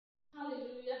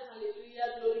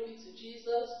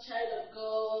Jesus, child of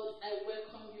God, I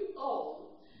welcome you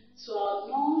all to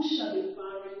our None Shall Be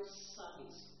Barren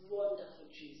service. Wonderful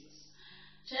Jesus.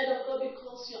 Child of God,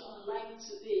 because you're online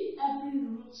today, every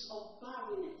root of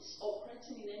barrenness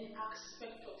operating in any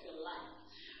aspect of your life,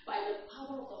 by the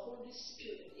power of the Holy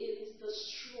Spirit, it is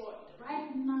destroyed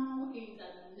right now in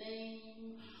the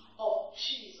name of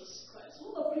Jesus Christ.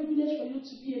 What a privilege for you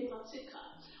to be a partaker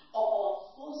of our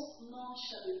first None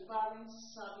Shall Be Barren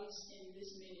service in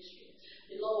this ministry.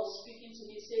 The Lord was speaking to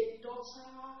me, saying, daughter,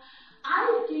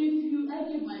 I gave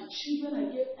my children, I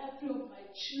gave every of my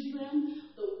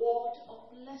children the word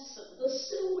of blessing. The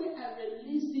same way I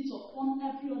released it upon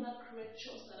every other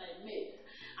creature that I made.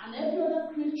 And every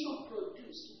other creature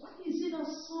produced. Why is it that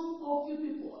some of you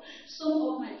people, some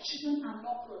of my children are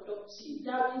not productive?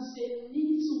 There is a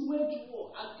need to wage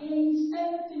war against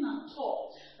anything at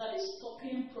all that is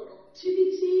stopping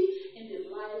productivity in the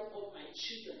life of my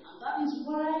children. And that is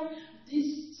why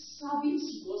this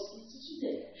service was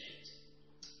instituted,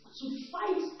 to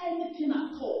fight anything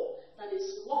at all that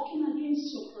is working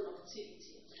against your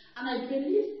productivity. And I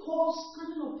believe God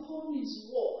standing upon His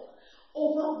word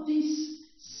over this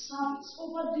service,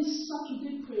 over this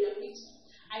Saturday prayer meeting.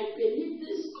 I believe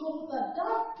this God,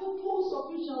 that purpose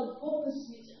of which I was brought this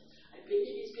meeting, I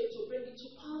believe is going to bring it to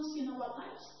pass in our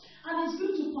lives. And He's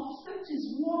going to perfect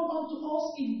His word unto us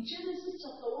in Genesis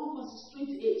chapter 1 verses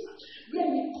 28, where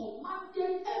He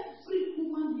commanded every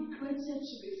woman He created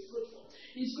to be fruitful.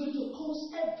 He's going to cause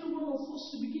every one of us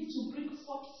to begin to bring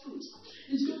forth fruit.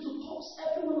 He's going to cause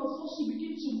every one of us to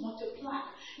begin to multiply.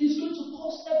 He's going to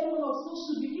cause every one of us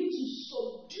to begin to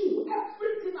subdue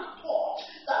everything at all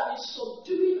that is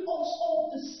subduing us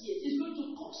all this year. He's going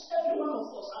to cause every one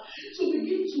of us to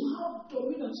begin to have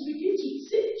dominion, to begin to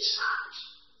take charge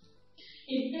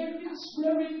in areas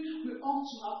wherein we ought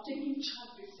to have taken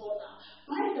charge before now,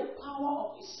 by the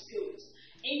power of His Spirit,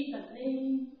 in the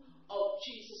name of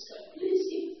Jesus Christ. Please,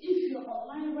 if you're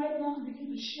online right now, begin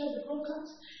to share the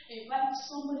broadcast. Invite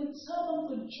somebody, tell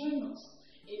them to join us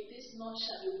in this None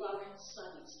Shall Be Barren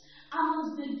service. And as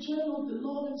they join us, the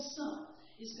Lord Himself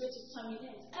is going to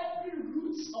terminate every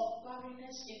root of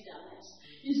barrenness in their lives.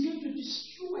 He's going to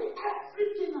destroy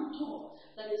everything at all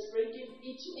that is bringing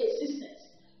into existence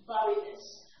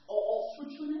barrenness or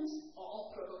unfruitfulness or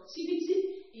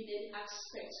unproductivity in any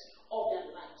aspect of their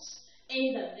lives.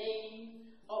 In the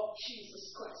name of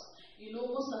Jesus Christ. You know,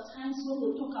 most of the times when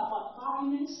we talk about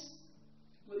barrenness,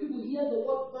 when people hear the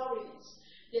word barrenness,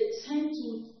 they tend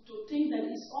to think that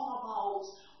it's all about,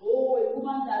 a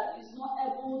woman that is not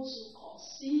able to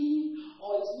conceive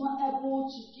or is not able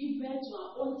to give birth to her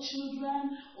own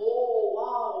children. Oh,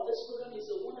 wow, this program is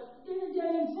a wonderful. Then they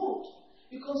are involved.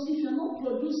 Because if you're not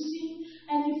producing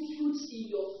any fruits in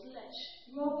your flesh,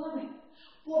 you are barren.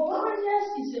 But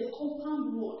barrenness is a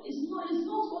compound word. It's not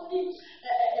only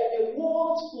a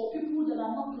word for people that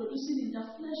are not producing in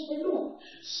their flesh alone.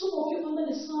 Some of you, under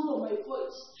the sound of my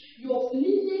voice, your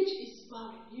lineage is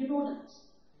barren. You know that.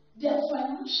 They are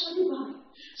financially barren.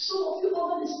 Some of you,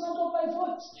 under the sound of my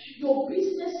voice, your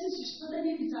businesses you started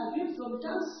it has been from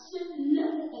that same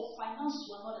level of finance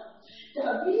to another.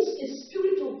 There is a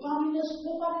spirit of barrenness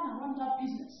hovering around that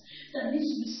business that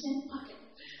needs to be sent packing.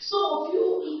 Some of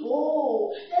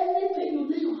you, anything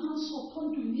you lay your hands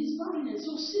upon doing is barrenness.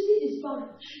 Your city is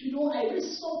barren. You know, I read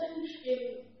something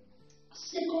in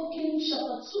 2 Kings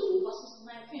chapter 2 verses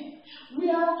 19,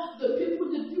 where the people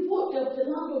of the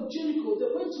land of Jericho,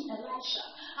 they went to Elisha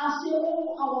and said,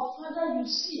 oh, our father, you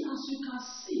see, as you can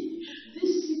see,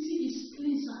 this city is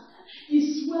pleasant,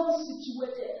 is well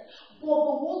situated, but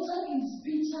the water is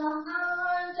bitter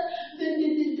and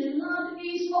the land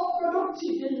is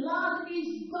unproductive, the land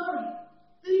is barren.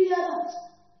 Do you hear that?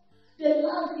 The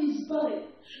land is barren.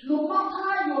 No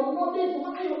matter your knowledge, no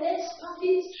matter your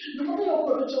expertise, no matter your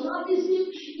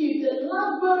professionalism, if the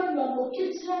land wherein you are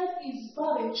located is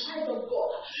barren, child of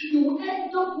God, you will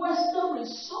end up wasting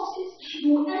resources,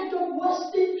 you will end up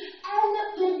wasting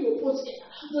anything you put in.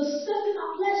 The same thing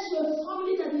applies to a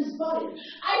family that is barren.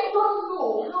 I don't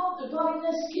know how the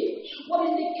barrenness came,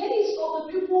 but in the case of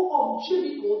the people of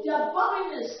Jericho, their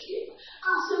barrenness came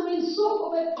as a result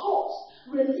of a curse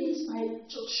released by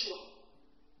Joshua.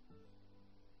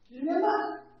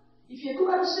 Remember, if you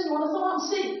go back to say, you understand what I'm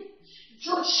saying?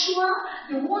 Joshua,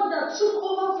 the one that took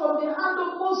over from the hand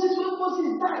of Moses when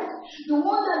Moses died, the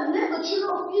one that led the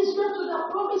children of Israel to their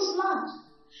promised land,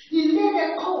 he laid a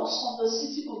curse on the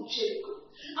city of Jericho.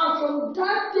 And from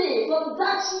that day, from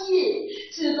that year,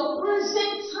 till the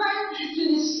present time, to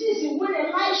the season when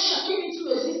Elisha came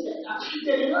into existence,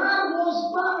 the land was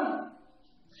barren.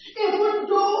 Even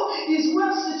though it's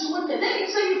well situated, let me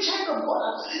tell you, child of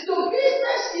God, the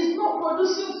business is not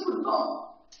producing fruit.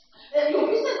 No. Your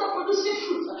business is not producing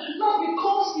fruit, not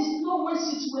because it's not well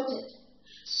situated.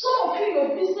 Some of you, your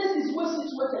business is well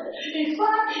situated. In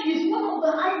fact, it's one of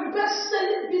the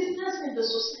best-selling business in the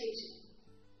society.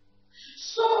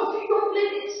 Some of you young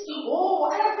ladies,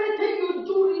 everything you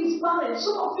do is barren.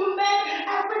 Some of you men,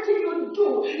 everything you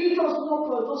do, it does not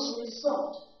produce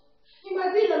result. It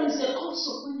might be there is a curse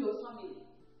upon your family,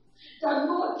 that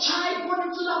no child born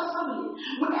into that family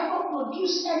will ever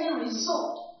produce any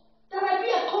result. There might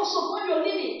be a curse upon your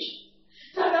lineage.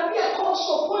 There might be a curse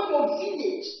upon your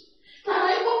village. There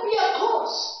might even be a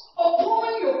curse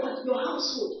upon your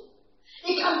household.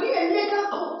 It can be a legal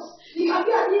curse. It can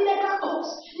be an illegal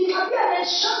curse. It can be an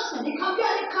enchantment. It can be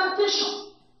an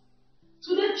incantation.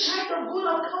 Today, child of God,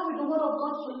 I'll come with the word of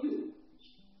God for you.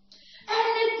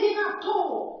 Anything at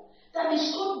all that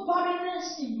is called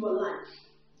barrenness in your life,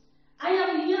 I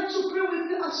am here to pray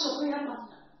with you as your prayer partner.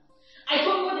 I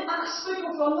don't know the aspect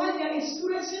of your life you are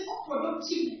experiencing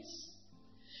unproductiveness.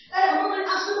 I don't know the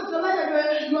aspect of your life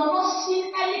that you are not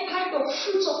seeing any kind of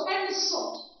fruit of any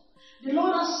sort. The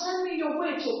Lord has sent me your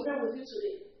way to pray with you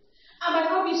today. I might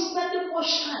not be spending much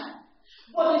time,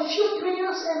 but a few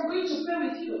prayers I am going to pray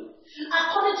with you.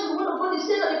 According to the word of God, it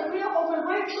says that the prayer of a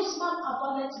righteous man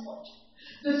availeth much.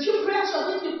 The few prayers you are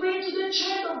going to pray to the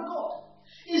child of God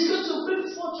is going to bring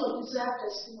forth your desired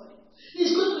testimony.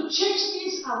 He's going to change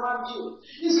things around you.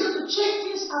 He's going to change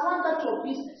things around that your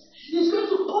business. He's going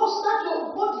to cause that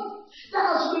your body that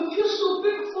has refused to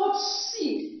bring forth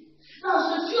seed, that has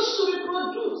refused to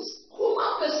reproduce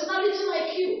human personality like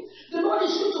you. The Lord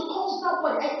is going to cause that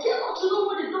body. I cannot know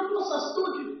what the doctors has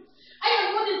told you. I am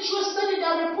not interested in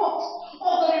the report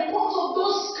or the report of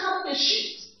those scam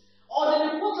machines or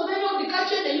the report of any of the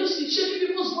gadgets they use to change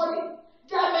people's body.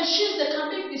 There are machines that can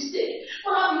make mistakes.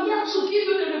 But I'm here to give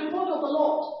you the report of the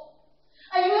Lord.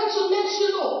 I'm here to let you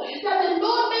know that the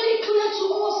Lord made it clear to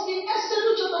us in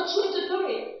Exodus chapter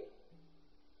 23,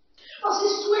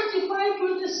 verses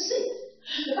 25-26.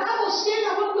 The Bible says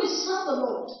that when we serve the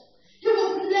Lord, He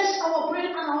will bless our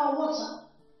bread and our water.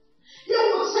 He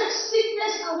will take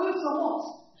sickness away from us.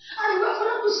 And He will for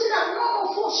them to say that none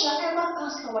of us shall ever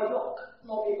cast our yoke,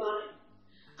 nor be barren.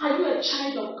 Are you a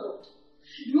child of God?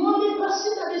 The only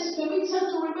person that is permitted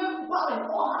to remain barren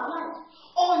all her life,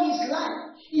 all his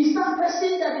life, is that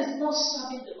person that is not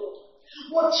serving the Lord.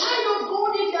 But child of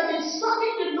God, if you have been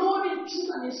serving the Lord in truth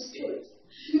and in spirit,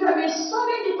 if you have been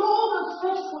serving the Lord with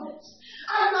faithfulness,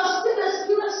 and you are still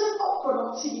experiencing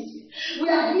unproductivity, we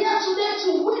are here today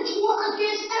to wage war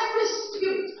against every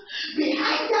spirit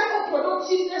behind that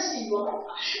unproductiveness in your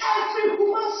life. Every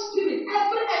human spirit,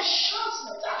 every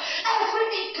enchantment, every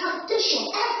incantation,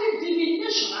 every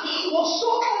divination,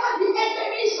 whatsoever the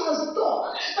enemy has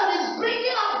done that is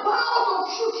bringing about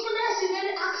unfruitfulness in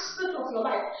any aspect of your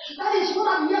life. That is what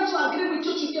I'm here to agree with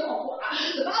you today upon.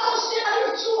 The Bible says that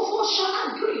if two of us shall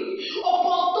agree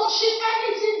upon touching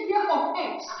anything here on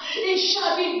earth, it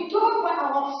shall be done by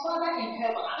our Father in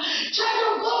heaven. Child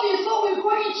of God, before we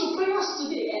go into prayers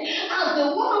today, as the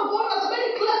word of God has made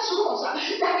it clear to us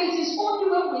that it is only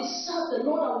when we serve the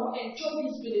Lord that we enjoy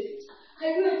His benefits. Are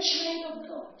you a child of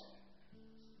God?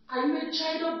 Are you a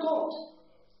child of God?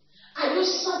 Are you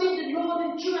serving the Lord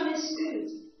in truth and in spirit?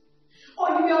 Or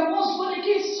you are once born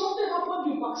again, something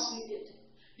happened, you backslided.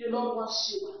 The Lord wants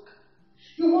you back.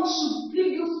 He wants to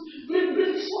bring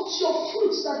forth your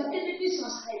fruits that the enemies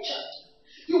has hijacked.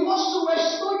 He wants to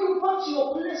restore you back to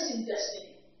your blessing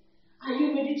destiny. Are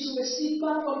you ready to receive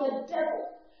back from the devil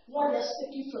what he has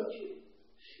taken from you?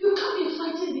 You can't be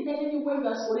fighting the enemy when you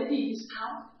are already in his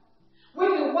camp.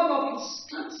 When you're one of his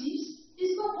captives,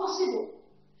 it's not possible.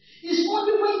 It's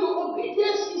only when your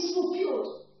obedience is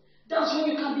fulfilled. That's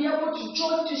when you can be able to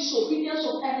judge disobedience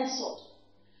of any sort.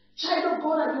 Child of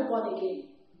God, are you born again?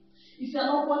 If you are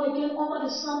not born again under the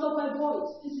sound of my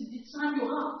voice, this is the time you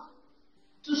have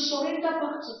to surrender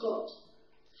back to God.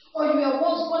 Or you were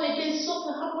once born again,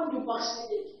 something happened, you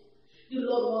backslided. The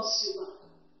Lord wants you back.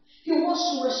 He wants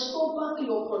to restore back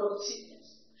your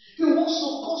productiveness. He wants to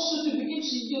cause you to begin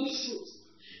to yield fruit.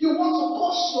 He wants to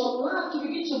cause your land to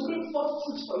begin to bring forth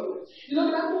fruit for you. You know,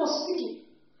 the Bible was speaking.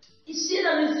 He said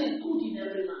there is a good in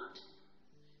every land.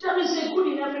 There is a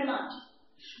good in every land.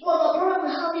 But the problem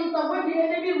we have is that when the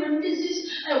enemy releases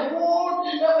a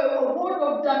word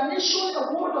of damnation,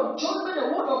 a word of judgment,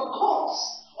 a word of curse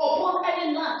upon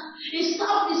any land, it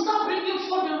starts bringing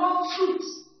forth the wrong fruit.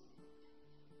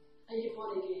 Are you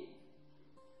born again?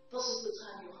 This is the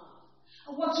time you have.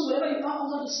 I want you, wherever you are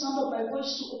under the sound of my voice,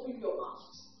 to open your mouth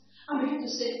and begin to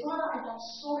say, Father, I am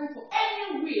sorry for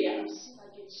any way I have sinned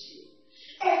against you.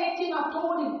 Anything at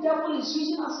all the devil is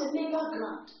using as a legal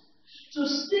ground to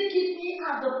still keep me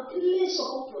at the place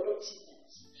of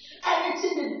unproductiveness.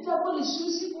 Anything the devil is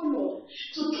using, oh Lord,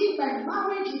 to keep my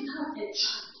marriage without a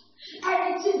child.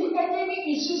 Anything the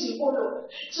enemy is using, oh Lord,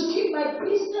 to keep my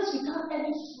business without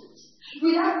any fruit,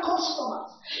 without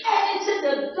customers. Anything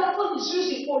the devil is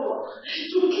using, oh Lord,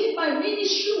 to keep my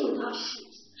ministry without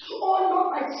fruit. Oh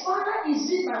Lord, my Father, is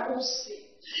it my own sin?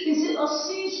 Is it a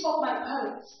sins of my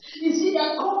parents? Is it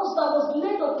a curse that was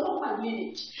laid upon my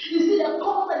lineage? Is it a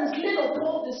curse that is laid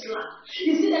upon this land?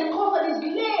 Is it a curse that is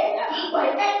laid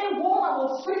by anyone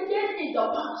I've offended in the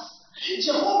past?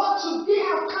 Jehovah, today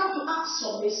I've come to ask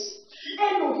for mercy.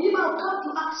 Elohim, I've come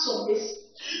to ask for mercy.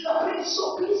 The Prince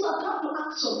of Peace, I've come to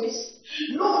ask for mercy.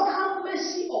 Lord, have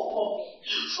mercy upon me.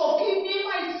 Forgive me,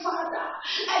 my Father.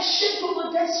 I shake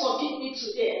over death, forgive me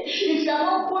today. If you are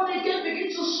not born again, begin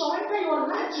to surrender your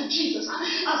life to Jesus.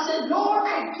 I said, Lord,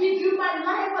 I give you my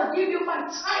life, I give you my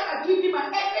time, I give you my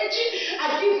energy,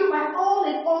 I give you my all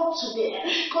in all today.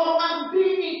 Come and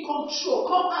be in control.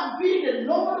 Come and be the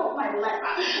Lord of my life.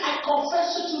 I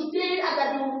confess to today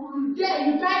that you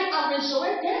died and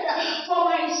resurrected for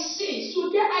my sins.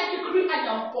 Today I decree I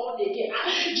am born again.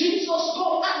 Jesus,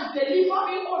 come and deliver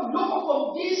me, oh Lord, from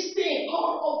this thing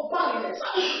called unbarrenness,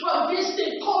 from this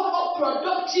thing called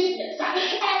unproductiveness.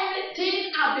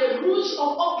 Everything at the roots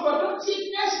of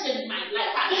unproductiveness in my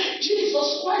life.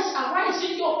 Jesus Christ, arise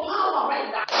in your power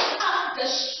right now and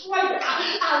destroy them.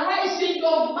 Arise in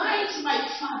your might, my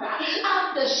Father,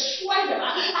 and destroy them.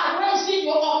 Arise in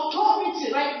your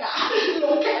authority right now.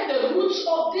 Locate the roots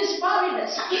of this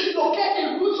barrenness. Locate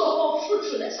the roots of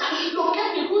unfruitfulness.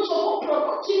 Locate the roots of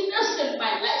unproductiveness in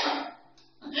my life.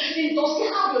 It does it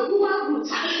have a human root?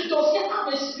 Does it have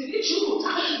a spiritual root?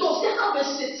 Does it have a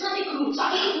satanic root?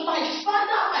 My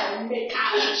Father, my Maker,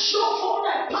 show forth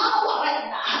thy power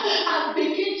right now and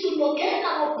begin to locate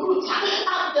and uproot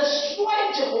and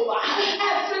destroy, Jehovah,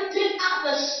 everything at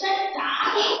the center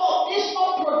of this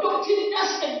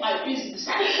unproductiveness in my business,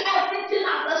 everything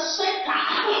at the center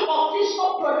of this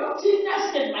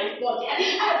unproductiveness in my body,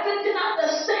 everything at the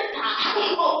center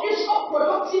of this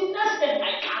unproductiveness in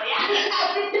my career,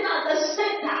 everything at the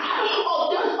center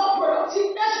of this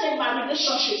unproductiveness in my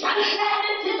relationships,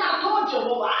 anything at all,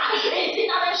 Jehovah, anything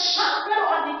at the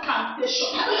shadow or the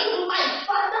incantation, my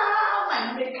Father,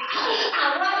 my Maker,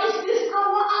 arise this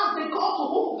hour as the God to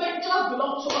whom vengeance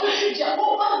belongs to.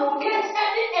 Jehovah, locate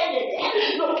any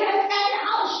enemy, locate any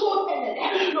household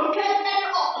enemy, locate any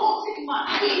occultic man,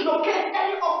 locate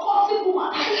any occultic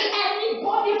woman,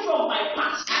 anybody from my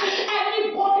past,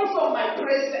 anybody from my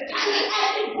present,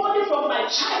 anybody from my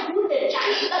childhood age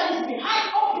that is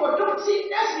behind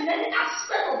unproductiveness in any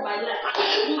aspect of my life.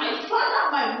 My Father,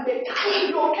 my Maker,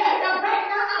 locate them right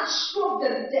now and stroke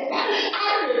them dead.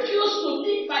 I refuse to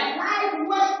live my life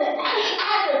wasted.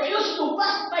 I refuse to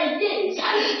waste my days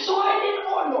toiling,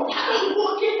 oh Lord,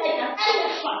 walking like an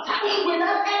elephant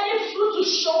without any fruit to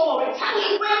show for it.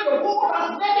 When the word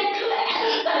has made it clear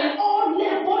that in all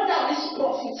labor there is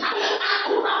profit.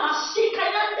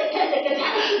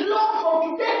 Lord,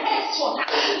 from today henceforth,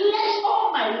 let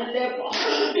all my labor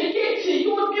begin to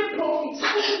yield me profit.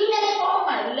 Let all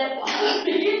my labor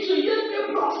begin to yield me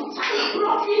profit.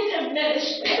 Profit in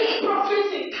ministry,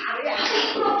 profit in career,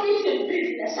 profit in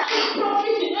business,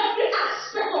 profit in every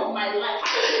aspect of my life.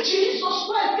 Jesus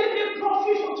Christ, give me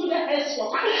profit from today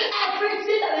henceforth.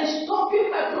 Everything that is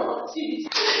stopping my productivity,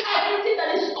 everything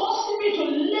that is causing me to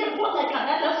labor like an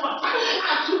elephant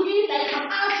and to eat like an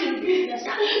ant in business,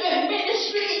 in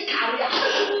ministry, in career.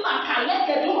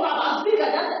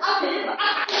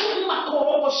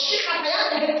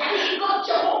 Lord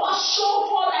Jehovah, show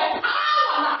for thy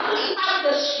power and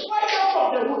destroy them from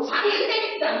the roots.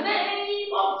 In the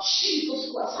name of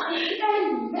Jesus Christ.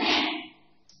 Amen.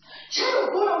 Child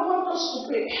of God, I want us to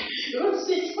pray. You're going to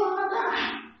say, Father,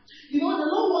 the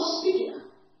Lord was speaking.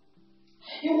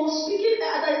 He was speaking.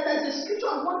 There's a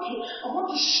scripture I want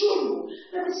to show you.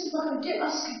 Let me see if I can get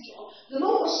that scripture. The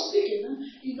Lord was speaking,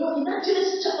 in that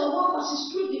Genesis chapter 1,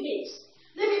 verses 28.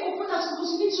 Let me open that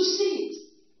because you need to see it.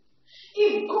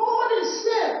 If God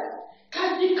Himself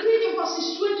can decree in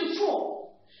verses 24,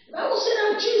 the Bible said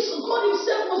that Jesus, God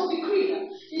Himself was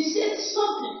decreeing. He said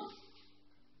something.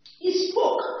 He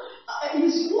spoke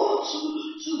His word to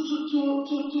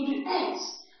the earth.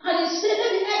 And He said,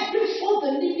 let the earth bring forth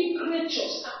the living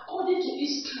creatures according to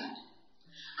His kind.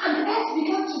 And the earth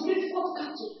began to bring forth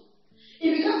cattle.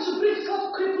 It began to bring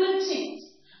forth crippling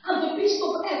things. And the beasts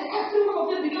of earth, every one of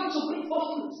them began to bring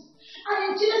forth fruit. And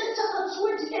in Genesis chapter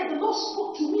 28, the Lord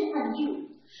spoke to me and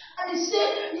you. And He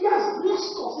said, He has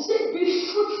blessed us. He said, be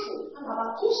fruitful.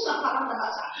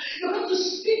 You're going to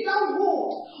speak that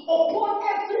word upon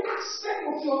every aspect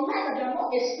of of your life that you're not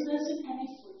experiencing any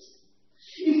fruit.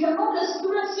 If you're not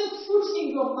experiencing fruit in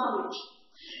your marriage,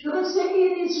 you can say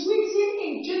it is written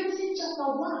in Genesis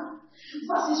chapter 1,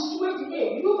 verses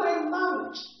 28, you are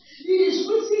married. It is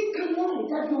written clearly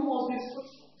that you must be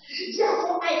fruitful.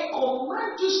 Therefore, I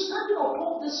command you, standing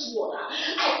upon this water,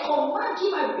 I command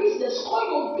you, my business, call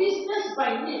your business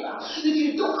by name. If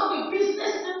you don't have a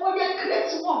business name, or you create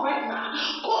one right now,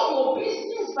 call your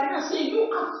business by name. Say, you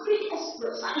are Free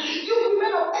Express, you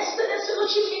women of Excellence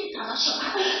Fellowship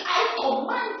International, I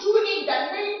command you in the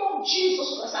name of Jesus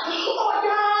Christ. Oh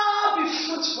yeah, be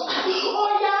fruitful.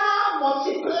 Oh yeah,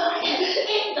 multiply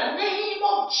in the name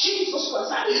of Jesus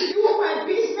Christ. You, my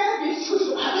business, be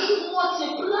fruitful,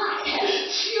 multiply.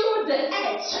 Fill the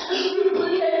earth,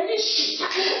 replenish it.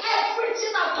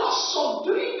 Everything at all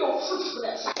subduing your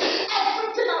fruitfulness,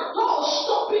 everything at all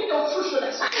stopping your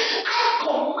fruitfulness, I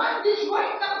command it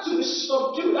right now to be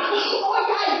subdued. Oh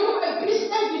yeah, you, my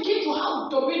business, begin to have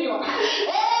dominion.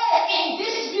 Hey, in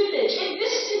this village, in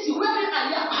this city where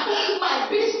I am,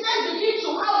 my business begin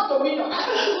to have dominion.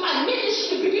 My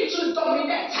ministry begin to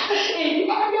dominate in the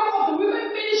area of the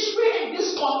women ministry in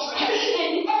this country,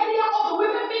 in the area of the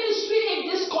women ministry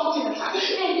in this continent,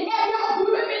 in the area of the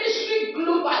women ministry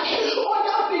globally. Oh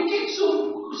yeah, begin to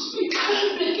speak,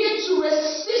 begin to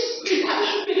resist,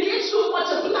 begin to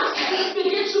multiply,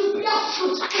 begin to bear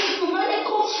fruit,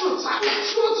 numerical fruit,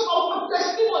 fruit of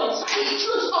testimonies,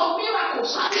 fruit of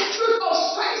miracles, fruit of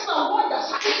signs and wonders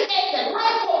in the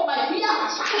life of my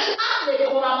bearers.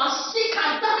 Speak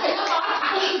upon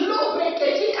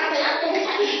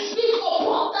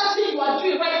that thing you are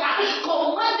doing right now.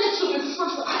 Command it to be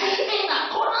fruitful in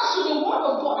accordance to the word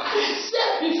of God. Say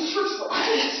be fruitful.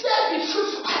 Say be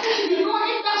fruitful. You know,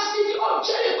 in that city of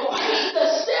Jericho, the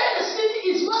city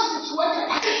is well situated.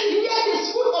 Yet it's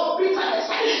full of bitterness.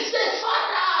 Say,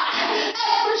 Father,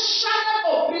 every shadow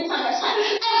of bitterness,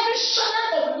 every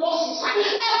shadow of losses,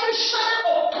 every shadow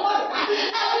of toil,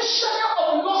 every shadow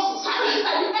of losses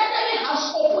that the enemy has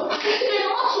opened in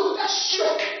order to make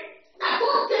sure that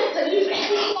God takes delivery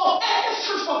of every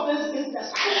fruit from this business,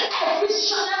 every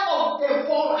shadow of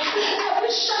devourer,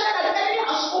 every shadow that the enemy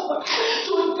has opened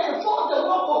to devour the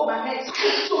work of my hands,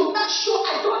 to make sure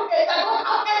I don't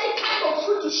have any kind of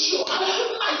fruit to show.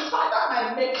 My Father,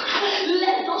 my Maker,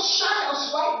 let those shadows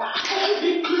right now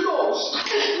be closed.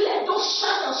 Let those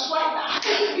shadows right now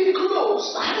be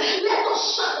closed. Let those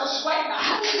shadows right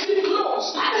now be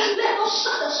closed. Let those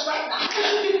shadows right now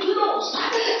be closed.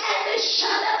 Every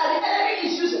shadow that the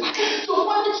enemy is using to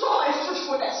monitor my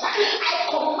fruitfulness, I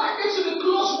command it to be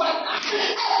closed right now.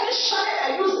 Every shadow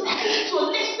I use to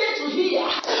listen to hear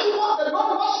what the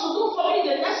Lord wants to do for me in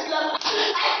the next level,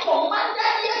 I command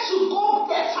that ear to go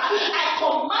deaf. I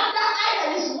command that eye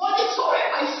that is monitoring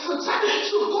my fruit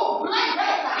to go blind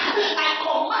right now. I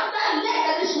command that leg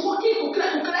that is working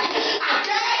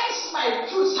against my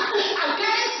fruit,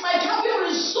 against my having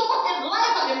result in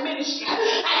life and in ministry. I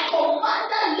command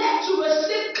that leg to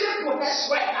receive crippleness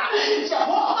right now.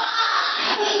 Jehovah,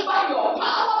 by your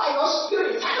power, by your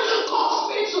spirit, cause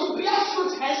me to bear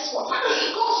fruit henceforth.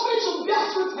 Cause me to bear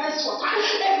fruit henceforth. In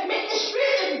ministry,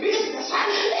 in business,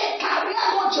 in career,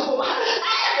 Lord Jehovah, I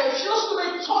refuse to be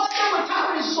toiling without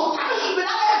result,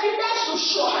 without evidence to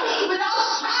show, without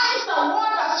signs and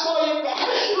wonders for you.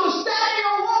 You said in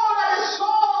your word that the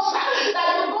souls that the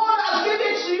God has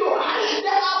given to you,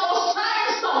 there are more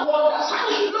signs and wonders.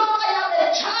 Lord, I am a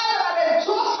child and a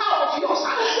daughter of yours.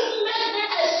 Make me a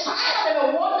sign and a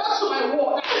wonder to my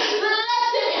word. Let it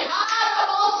be heard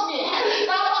about me.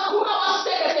 Let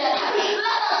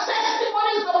the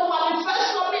testimonies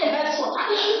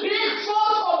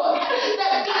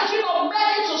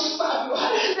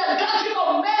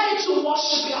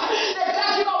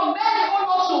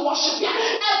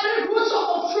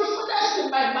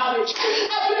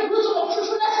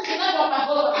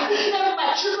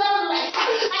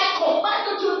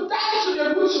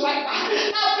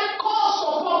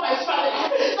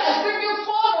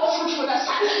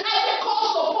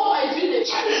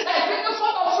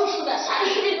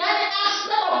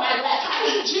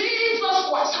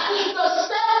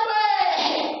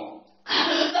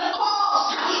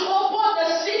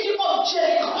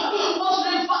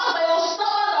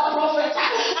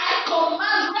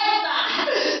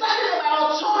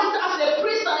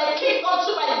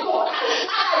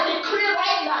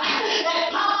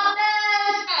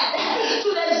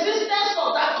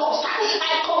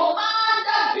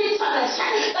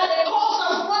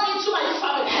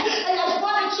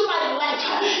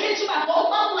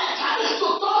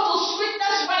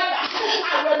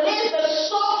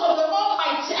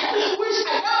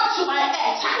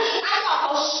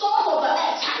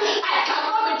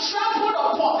trampled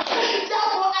upon.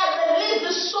 Therefore, I release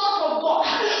the sword of God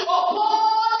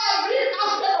upon every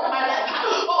aspect of my life,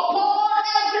 upon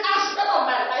every aspect of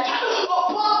my life,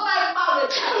 upon my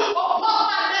marriage, upon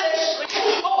my ministry,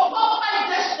 upon my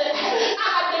destiny.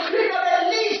 And I decree the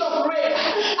release of rain.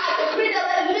 I decree the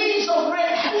release of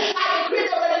rain. I decree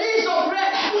the release of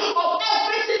rain of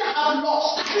everything I have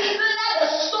lost. Let the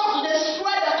sword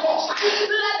destroy the cause.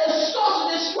 Let the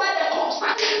sword destroy the cause.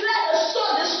 Let the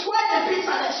sword destroy the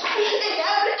bitterness in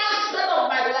every aspect of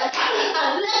my life.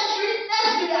 And let sweetness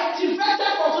be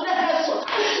activated for today henceforth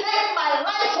in my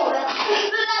life forever.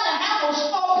 Let the heavens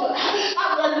open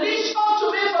and release unto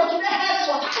me from today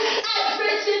henceforth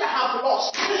everything I have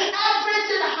lost.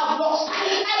 Everything I have lost.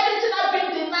 Everything I've been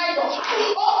denied of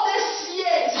all these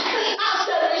years as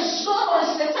a result of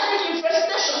the satanic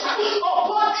infestation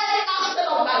upon any aspect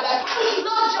of my life.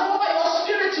 Lord Jehovah, your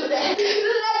spirit today,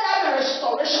 let there be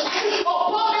restoration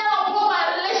upon me and upon my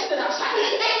listeners.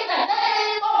 In the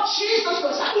name of Jesus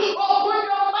Christ, open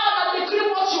your mouth and decree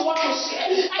what you want to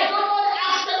say. I don't know the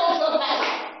aspect of your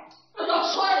life. You're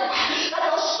toiling, that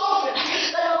you're suffering,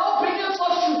 that you're not bringing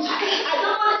forth fruit. I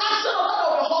don't know the aspect of that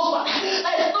of your husband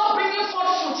that is not bringing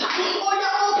forth fruit. Oh,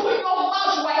 yeah, open your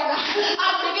mouth right now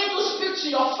and begin to speak to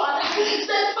your father.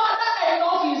 Say, Father,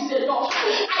 enough is enough.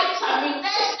 I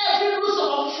terminate every root of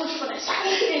unfruitfulness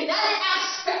in any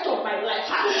aspect of my life,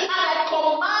 and I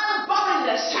command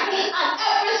barrenness and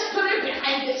every spirit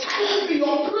behind it be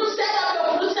uprooted and be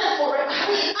uprooted forever.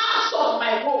 Out of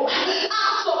my home,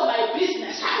 out of my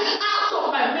business, out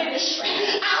of my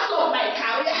ministry, out of my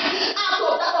career, out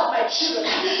of that of my children.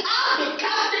 I'll be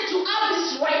cast into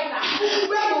abyss right now,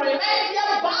 where you remain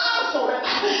there bound forever,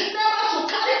 never to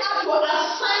carry out your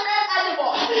assignment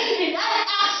anymore in any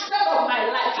aspect of my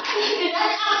life, in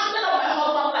any aspect of my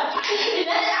husband's life, in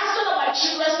any aspect of my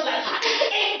children's life.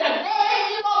 In the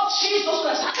name of Jesus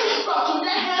Christ, from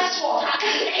today henceforth,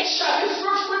 it shall be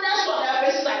fruitfulness on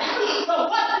every side. From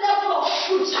one level of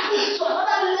fruit to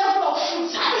another level of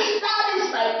fruit, that is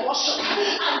my portion,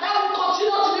 and that will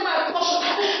continue to be my portion,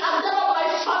 and that of my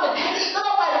family, that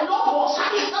of my loved ones,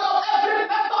 that of every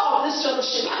member of this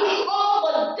fellowship, all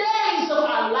the days of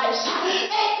our lives.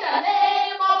 In the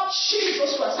name of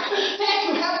Jesus Christ, thank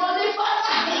you, Heavenly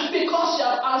Father, because you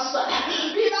have answered.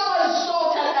 Be thou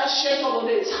exalted and shaken of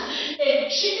this. In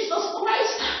Jesus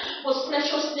Christ, most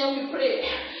precious name we pray.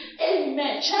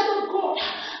 Amen. Child of God,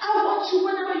 I want you,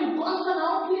 whenever you go after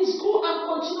now, please go and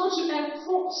continue to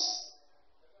enforce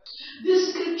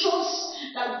these scriptures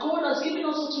that God has given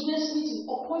us for today's meeting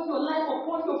upon your life,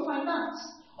 upon your finance,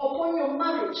 upon your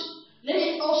marriage. Let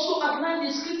it also outline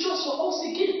the scriptures for us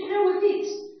again. Pray with it.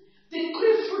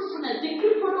 Decree fruitfulness,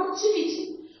 decree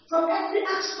productivity from every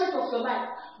aspect of your life.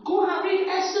 Go and read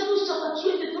Exodus chapter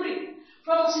 23,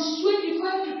 from verses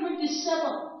 25 to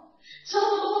 27. Tell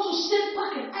the Lord to step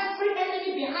back in every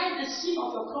enemy behind the scene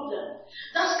of your problem.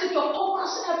 That scripture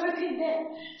covers everything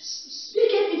there.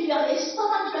 Speak it. If you are a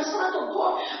servant, if you are a servant of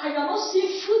God and you are not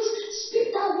seeing fruit,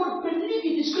 speak that word. Believe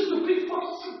it is going to bring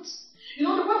forth fruit. You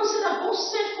know, the Bible said that God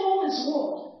sent forth His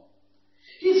word.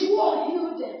 His word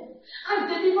healed them and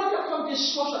delivered them from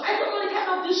destruction. I don't know the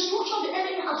kind of destruction the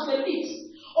enemy has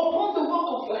released upon the work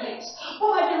of your hands, but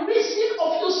by the reason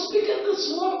of you speaking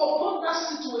this word upon that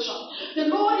situation, the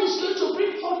Lord is going to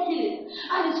bring forth healing,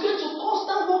 and it's going to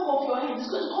cause that work of your hands. It's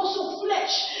going to cause your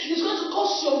flesh. It's going to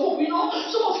cause your womb. You know,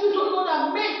 some of you don't know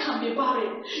that men can be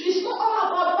barren. It's not all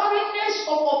about barrenness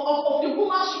of the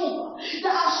woman's womb.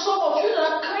 There are some of you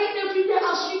that are crying every day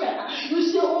as women. You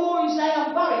say, oh, I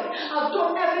am barren. I've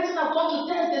done everything. I've gone to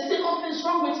test. They say nothing's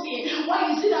wrong with me.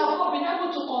 Why is it I've not been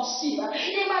able to conceive?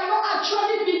 It might not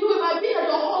actually be you. It might be that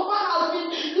your husband has been,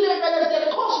 there's a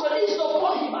curse released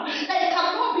upon him, that he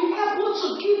cannot be able to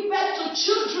give birth to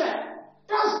children.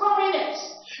 That's barrenness.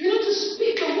 You need to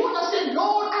speak the word and say,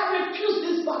 Lord, I refuse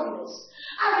this barrenness.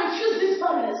 I refuse this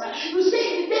barrenness. You say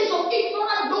in the days of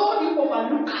ignorance, Lord, you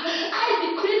overlook. I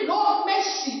decree, Lord,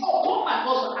 mercy upon my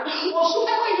husband.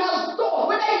 Whatsoever he has done,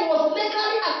 whether he was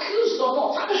legally accused or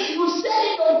not, you said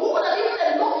in your word that even a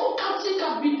lawful captive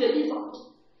can be delivered.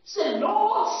 Say,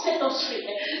 Lord, set us free.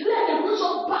 Let the roots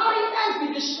of barrenness be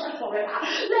destroyed forever.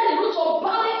 Let the roots of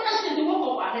barrenness in the work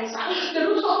of our hands, the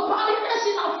roots of barrenness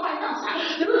in our finance,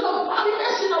 the roots of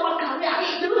barrenness in our career,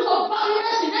 the roots of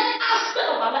barrenness in any aspect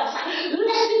of our lives,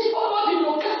 let it all be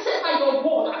located by your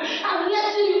word, and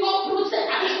let it be uprooted.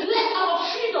 Let our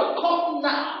freedom come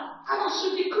now. And as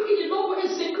you decree, the Lord will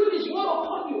execute His word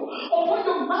upon you, upon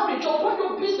your marriage, upon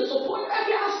your business, upon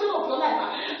every aspect of your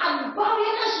life. And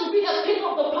barrenness will be a thing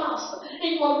of the past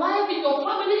in your life, in your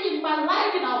family, in my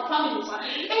life, in our families.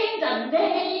 In the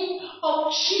name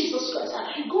of Jesus Christ.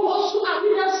 Go also and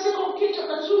read that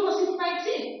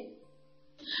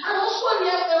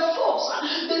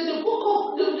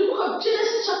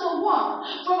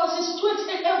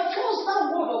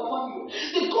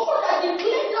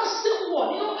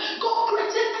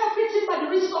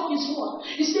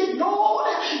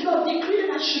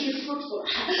should be fruitful.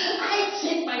 I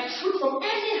take my fruit from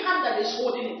any hand that is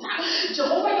holding it.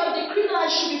 Jehovah, you have decreed that I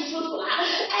should be fruitful.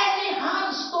 Any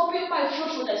hand stopping my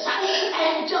fruitfulness,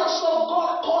 angels of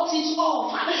God cut it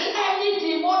off. Any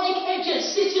demonic agent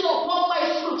sitting upon my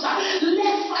fruit,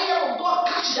 let fire of God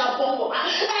catch their bomb.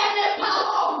 Any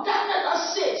power of darkness that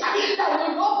says that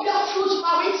will not bear fruit,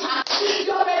 Marita,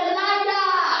 you're a liar.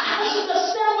 The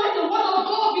same way the word of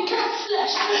God became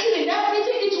flesh, in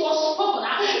everything it was spoken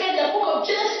in the book of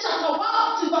Genesis chapter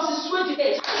 1 verses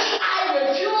 28. I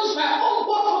refuse my own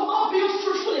word from not being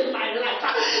fruitful in my life.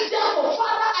 Therefore,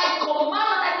 Father, I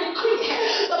command and I decree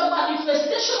the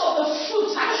manifestation of the fruit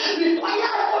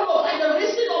required, oh Lord, by the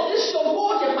reason of this your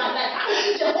word in my life.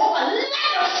 Jehovah, let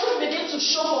the fruit begin to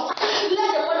show forth. Let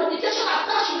the multiplication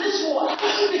attached to this word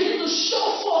begin to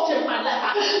show forth in my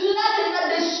life. Let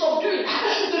the subduing,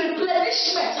 the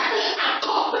replenishment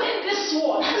accompanying this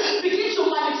word begin to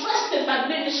manifest in my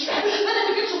ministry. Let it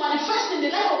begin to manifest in the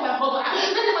life of my husband.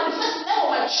 Let it manifest in the life of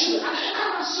my children. And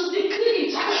as you decree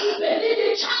it, believe the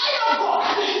child of God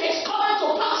is coming to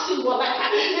pass in your life.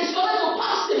 It's coming to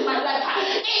pass in my life.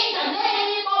 In the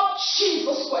name of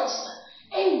Jesus Christ.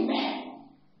 Amen.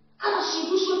 And as you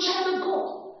do so, child of God,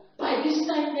 by this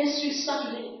time next week,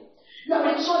 Saturday, you are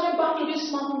returning back to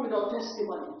this mountain with our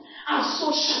testimony. And so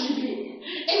shall it be.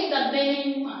 In the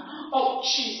name of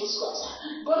Jesus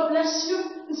Christ. God bless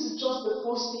you. This is just the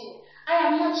first day. I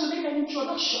am here to make an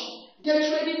introduction.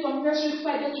 Get ready from next week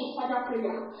Friday to fire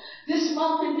prayer. This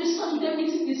mountain, this Saturday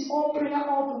meeting is all prayer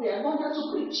all the way. I'm not here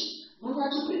to preach. I'm not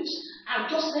here to preach. I've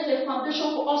just laid a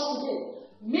foundation for us today.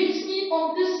 Meet me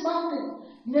on this mountain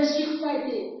next week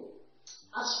Friday.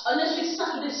 Next week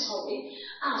Saturday, sorry,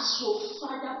 as for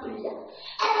fire prayer.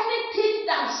 Anything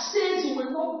that says you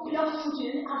will not bear fruit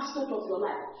in any aspect of your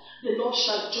life, the Lord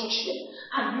shall judge them,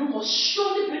 and you must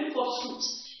surely bring forth fruit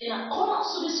in accordance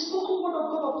to the spoken word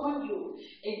of God upon you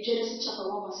in Genesis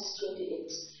chapter 1 verses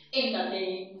 28. In the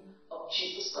name of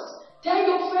Jesus Christ. Tell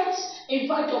your friends,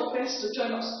 invite your friends to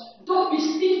join us. Don't be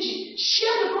stingy.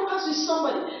 Share the broadcast with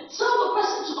somebody. Tell the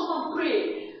person to come and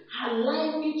pray her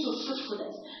life into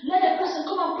fruitfulness. Let the person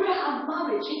come and pray her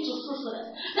marriage into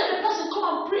fruitfulness. Let the person come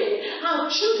and pray her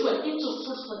children into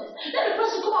fruitfulness. Let the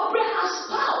person come and pray her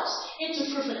spouse into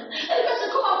fruitfulness. Let the person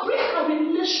come and pray her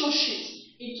relationships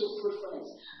into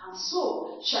fruitfulness. And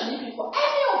so shall it be for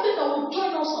any of them that will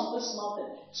join us on this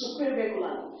mountain to pray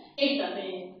regularly in the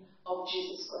name of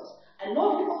Jesus Christ. I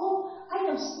love you all. I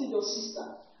am still your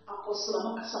sister, Apostle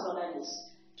Amaka,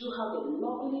 Linus. Do have a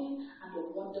lovely and a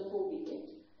wonderful weekend.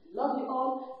 Love you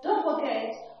all. Don't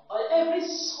forget, every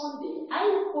Sunday I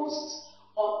will post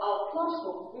on our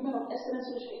platform, Women of Excellence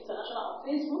International on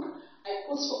Facebook. I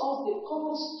post for us the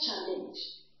couples challenge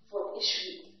for each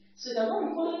week. So if you're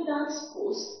not following that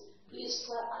post, please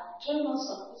try and join us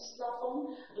on this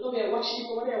platform. I don't know if you're watching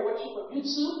it or whether you're watching from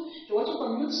YouTube. If you're watching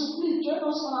from YouTube, please join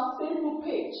us on our Facebook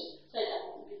page so that I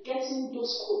will be getting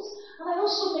those quotes. And I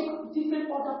also make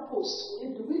different other posts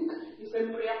within the week,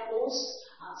 different prayer posts,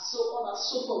 and so on and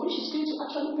so forth, which is going to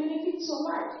actually benefit your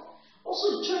life.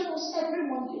 Also join us every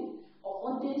Monday. On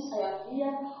Mondays, I am here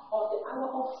on the hour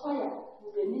of fire.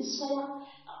 We release fire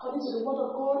according to the word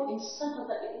of God in Psalm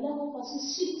chapter 11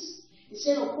 verses 6. He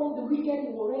said, upon the wicked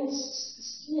he will rain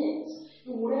snares, he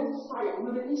will rain fire, he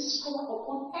will release fire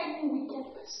upon any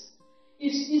wicked person.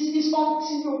 It's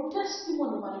until your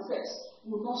testimony manifests.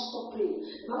 We will not stop praying.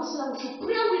 The Bible says that we should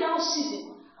pray without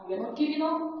ceasing, and we are not giving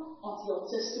up until your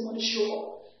testimony show up.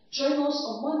 Join us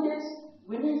on Mondays,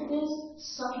 Wednesdays,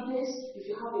 Saturdays. If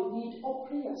you have a need or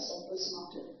prayers on this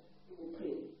mountain, we will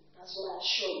pray. That's what I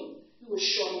assure you. We will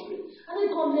surely pray. And if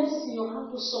God lays it in your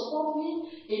hand to support me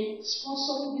in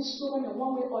sponsoring this program in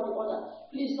one way or the other,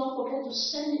 please don't forget to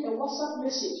send me a WhatsApp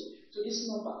message to this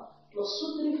number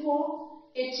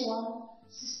 +234 81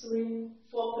 63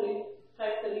 43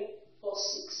 53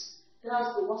 46.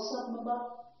 That's the WhatsApp number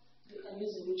you can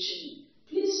use in reaching me.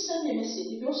 Please send me a message.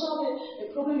 If you also have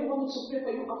a problem you want me to pray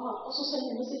for you about, also send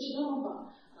me a message to that number.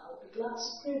 And I will be glad to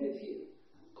pray with you.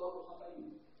 And God will honor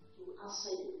you. He will answer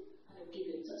you. And He will give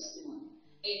you a testimony.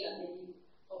 In the name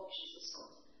of Jesus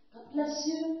Christ. God bless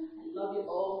you. I love you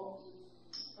all.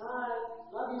 Bye.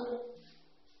 Love you.